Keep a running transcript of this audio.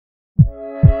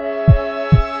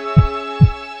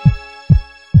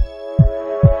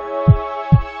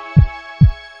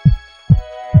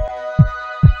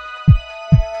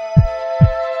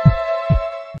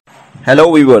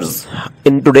Hello viewers,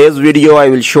 in today's video I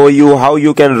will show you how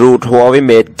you can root Huawei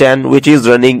Mate 10 which is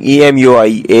running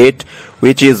EMUI 8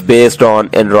 which is based on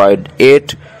Android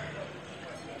 8.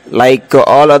 Like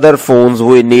all other phones,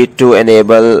 we need to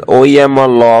enable OEM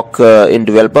unlock in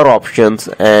developer options,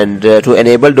 and to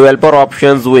enable developer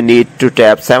options we need to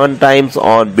tap 7 times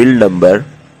on build number.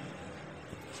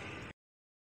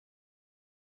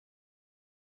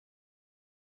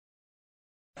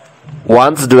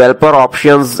 Once developer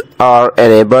options are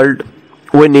enabled,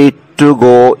 we need to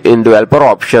go in developer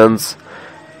options,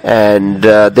 and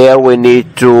there we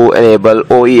need to enable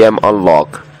OEM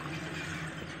unlock.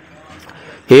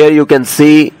 Here you can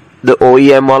see the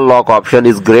OEM unlock option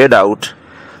is grayed out,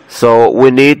 so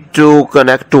we need to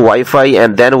connect to Wi-Fi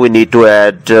and then we need to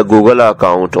add Google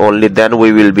account. Only then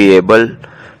we will be able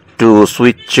to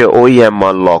switch OEM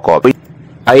unlock option.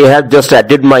 I have just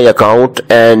added my account,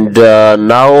 and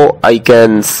now I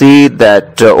can see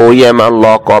that OEM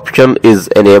unlock option is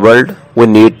enabled. We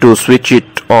need to switch it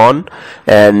on,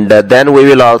 and then we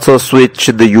will also switch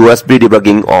the USB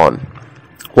debugging on.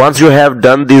 Once you have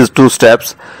done these two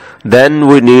steps, then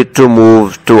we need to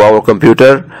move to our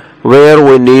computer, where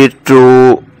we need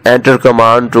to enter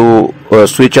command to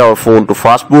switch our phone to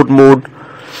fast boot mode.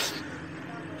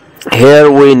 Here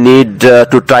we need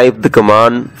to type the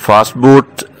command fastboot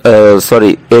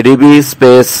ADB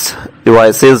space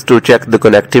devices to check the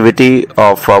connectivity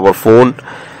of our phone,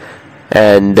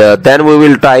 and then we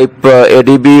will type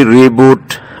ADB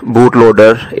reboot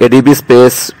bootloader, ADB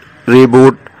space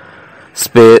reboot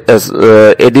space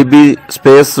ADB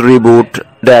space reboot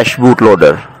dash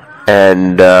bootloader,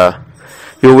 and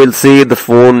you will see the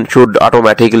phone should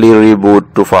automatically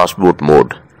reboot to fast boot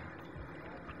mode.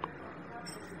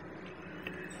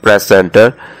 Press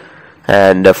enter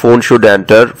and the phone should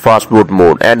enter fast boot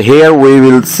mode, and here we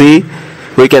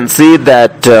can see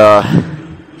that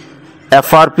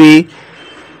FRP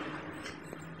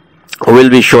will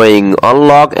be showing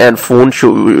unlock and phone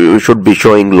should be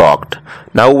showing locked.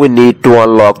 Now we need to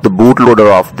unlock the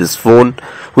bootloader of this phone.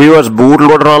 Viewers,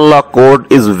 bootloader unlock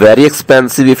code is very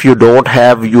expensive. If you don't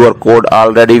have your code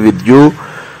already with you,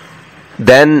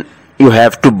 then you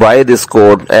have to buy this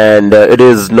code, and it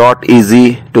is not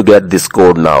easy to get this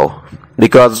code now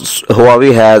because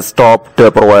Huawei has stopped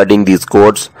providing these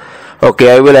codes.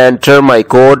 Okay, I will enter my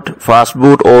code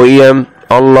fastboot OEM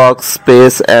unlock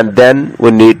space, and then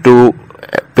we need to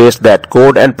paste that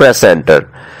code and press enter.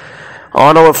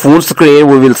 On our phone screen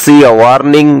we will see a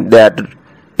warning that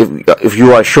if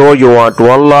you are sure you want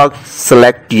to unlock,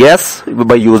 select yes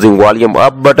by using volume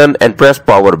up button and press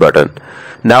power button.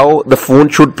 Now the phone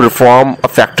should perform a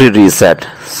factory reset,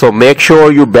 so make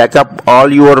sure you back up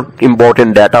all your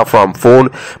important data from phone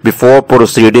before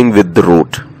proceeding with the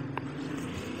root.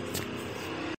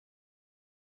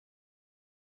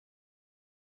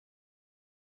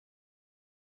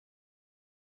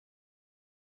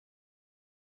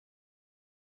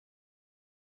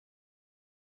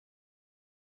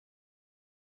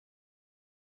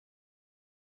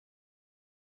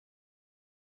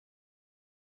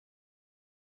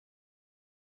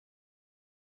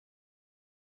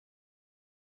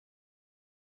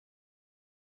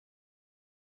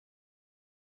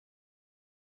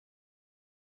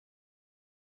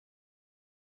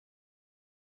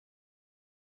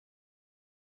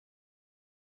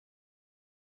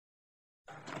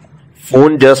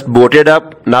 Phone just booted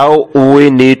up. Now we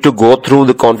need to go through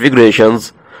the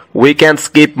configurations. We can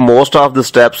skip most of the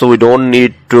steps, so we don't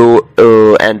need to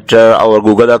enter our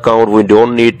Google account. We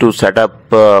don't need to set up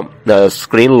the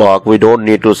screen lock. We don't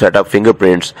need to set up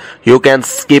fingerprints. You can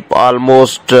skip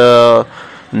almost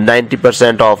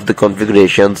 90% of the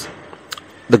configurations.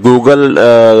 The Google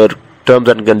terms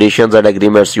and conditions and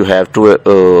agreements, you have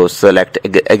to select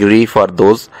agree for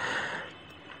those.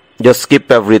 Just skip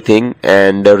everything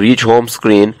and reach home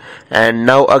screen, and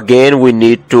now again we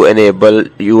need to enable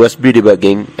USB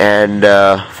debugging, and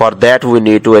for that we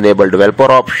need to enable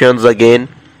developer options again,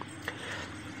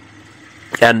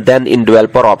 and then in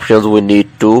developer options we need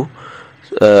to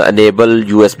enable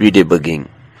USB debugging.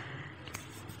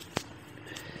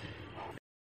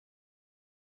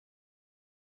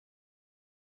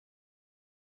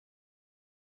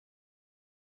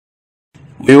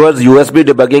 Viewers, USB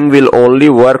debugging will only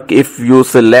work if you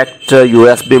select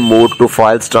USB mode to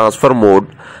files transfer mode.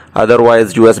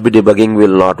 Otherwise USB debugging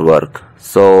will not work.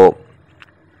 So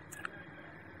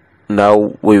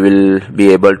now we will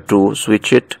be able to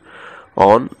switch it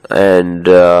on and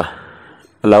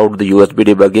allow the USB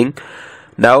debugging.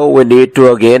 Now we need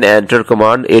to again enter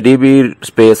command adb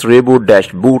space reboot dash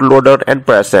bootloader and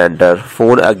press enter.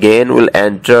 Phone again will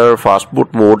enter fast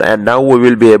boot mode, and now we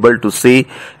will be able to see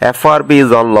FRP is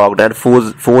unlocked and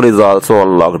phone is also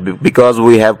unlocked because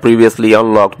we have previously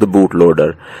unlocked the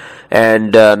bootloader.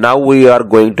 And now we are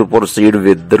going to proceed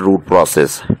with the root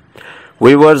process.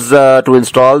 Viewers, to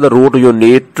install the root, you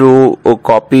need to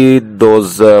copy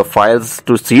those files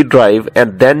to C drive,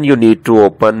 and then you need to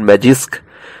open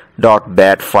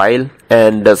magisk.bat file,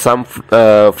 and some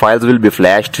files will be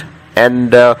flashed.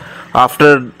 And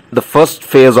after the first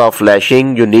phase of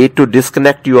flashing, you need to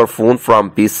disconnect your phone from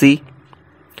PC.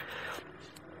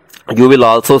 You will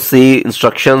also see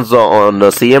instructions on the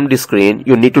CMD screen.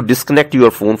 You need to disconnect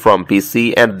your phone from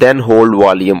PC and then hold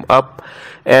volume up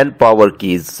and power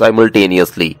keys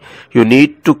simultaneously. You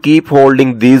need to keep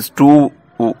holding these two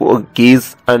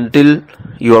keys until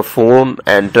your phone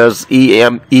enters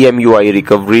EMUI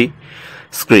recovery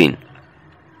screen.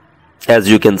 As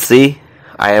you can see,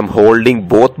 I am holding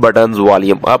both buttons,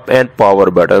 volume up and power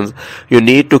buttons. You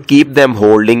need to keep them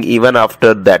holding even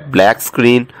after that black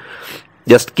screen.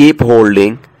 Just keep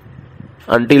holding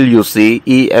until you see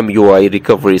EMUI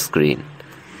recovery screen.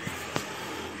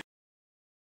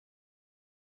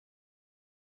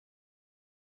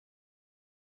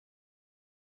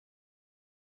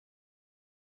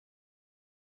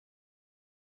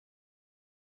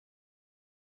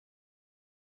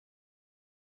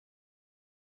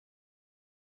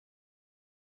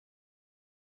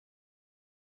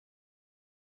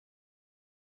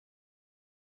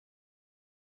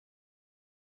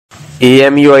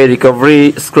 EMUI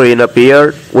recovery screen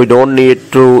appeared. We don't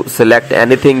need to select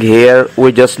anything here.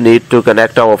 We just need to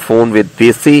connect our phone with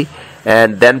PC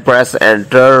and then press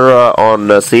enter on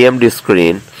the CMD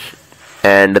screen,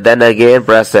 and then again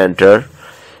press enter.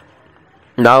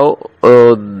 Now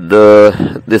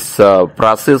this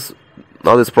process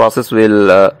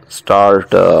will start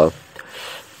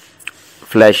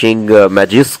flashing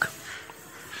Magisk.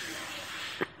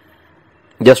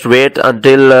 Just wait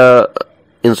until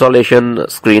installation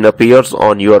screen appears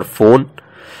on your phone.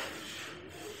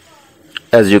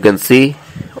 As you can see,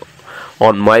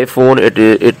 on my phone it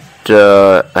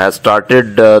has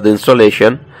started the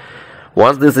installation.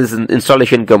 Once this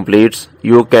installation completes,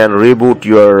 you can reboot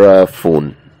your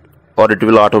phone, or it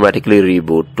will automatically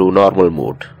reboot to normal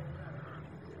mode.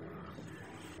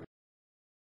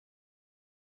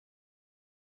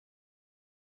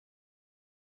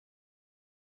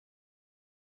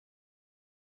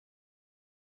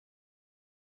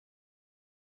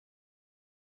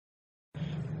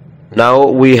 Now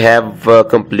we have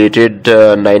completed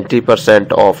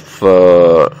 90% of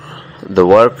the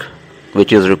work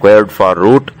which is required for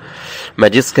root.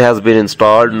 Magisk has been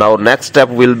installed. Now next step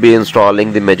will be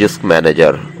installing the Magisk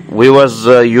Manager. Viewers,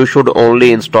 you should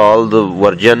only install the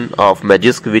version of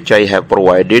Magisk which I have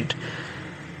provided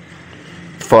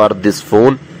for this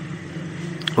phone,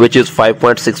 which is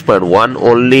 5.6.1.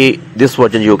 Only this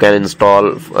version you can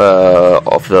install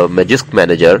of the Magisk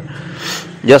Manager.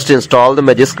 Just install the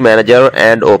Magisk Manager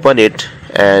and open it,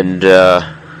 and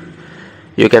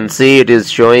you can see it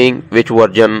is showing which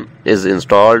version is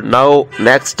installed. Now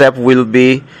next step will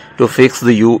be to fix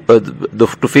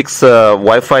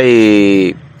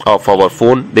Wi-Fi of our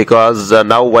phone, because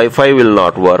now Wi-Fi will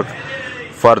not work.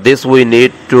 For this we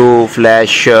need to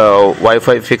flash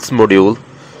Wi-Fi fix module.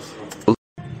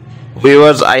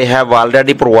 Viewers, I have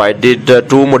already provided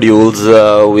two modules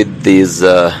with these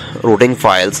routing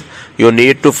files. You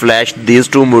need to flash these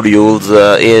two modules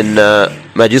in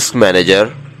Magisk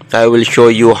Manager. I will show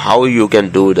you how you can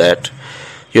do that.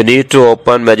 You need to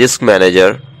open Magisk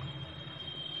Manager.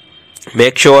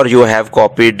 Make sure you have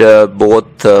copied both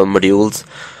modules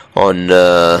on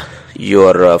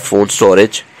your phone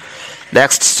storage.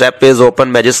 Next step is open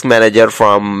Magisk Manager.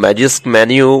 From Magisk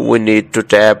menu, we need to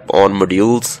tap on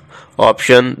modules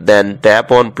option, then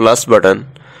tap on plus button,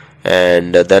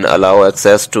 and then allow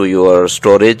access to your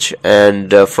storage.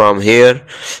 And from here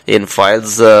in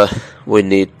files, we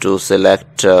need to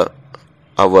select our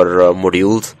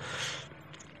modules.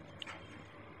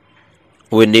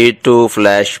 We need to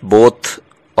flash both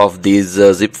of these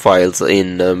zip files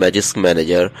in Magisk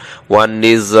Manager. One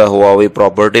is Huawei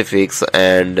property fix,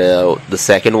 and the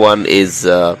second one is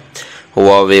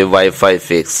Huawei Wi-Fi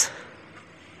fix.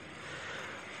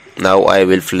 Now I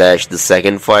will flash the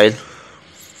second file,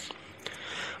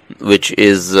 which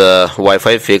is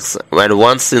Wi-Fi fix. And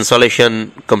once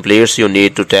installation completes, you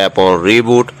need to tap on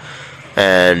reboot,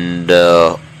 and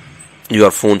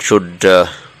your phone should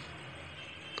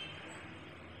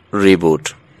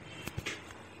reboot.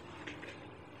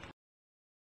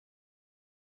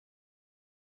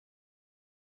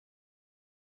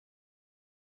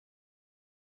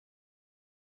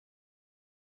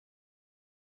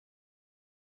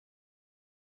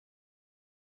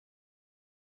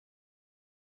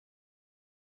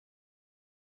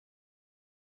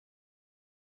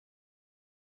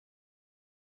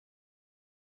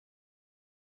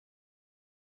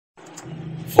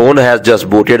 Phone has just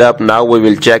booted up. Now we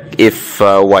will check if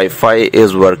Wi-Fi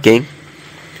is working.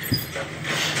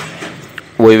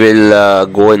 We will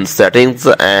go in settings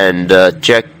and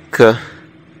check,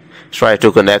 try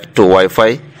to connect to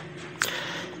Wi-Fi.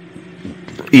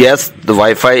 Yes, the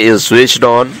Wi-Fi is switched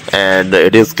on and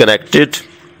it is connected.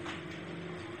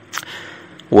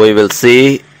 We will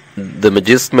see the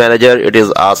Magisk Manager. It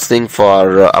is asking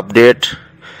for update.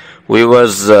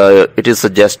 Viewers, it is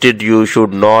suggested you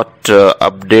should not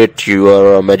update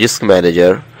your Magisk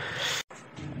Manager.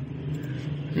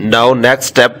 Now next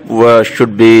step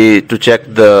should be to check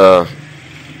the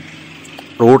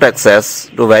root access,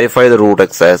 to verify the root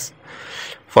access.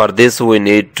 For this we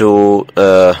need to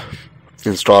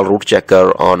install root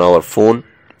checker on our phone.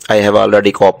 I have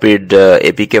already copied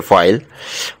APK file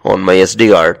on my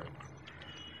SD card.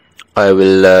 I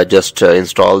will just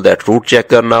install that root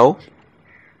checker now.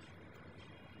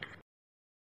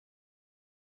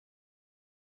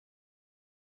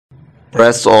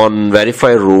 Press on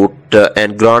verify root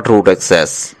and grant root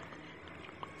access,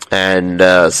 and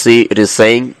see it is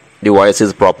saying device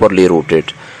is properly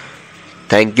rooted.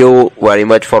 Thank you very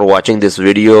much for watching this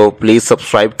video. Please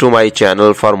subscribe to my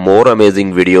channel for more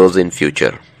amazing videos in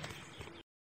future.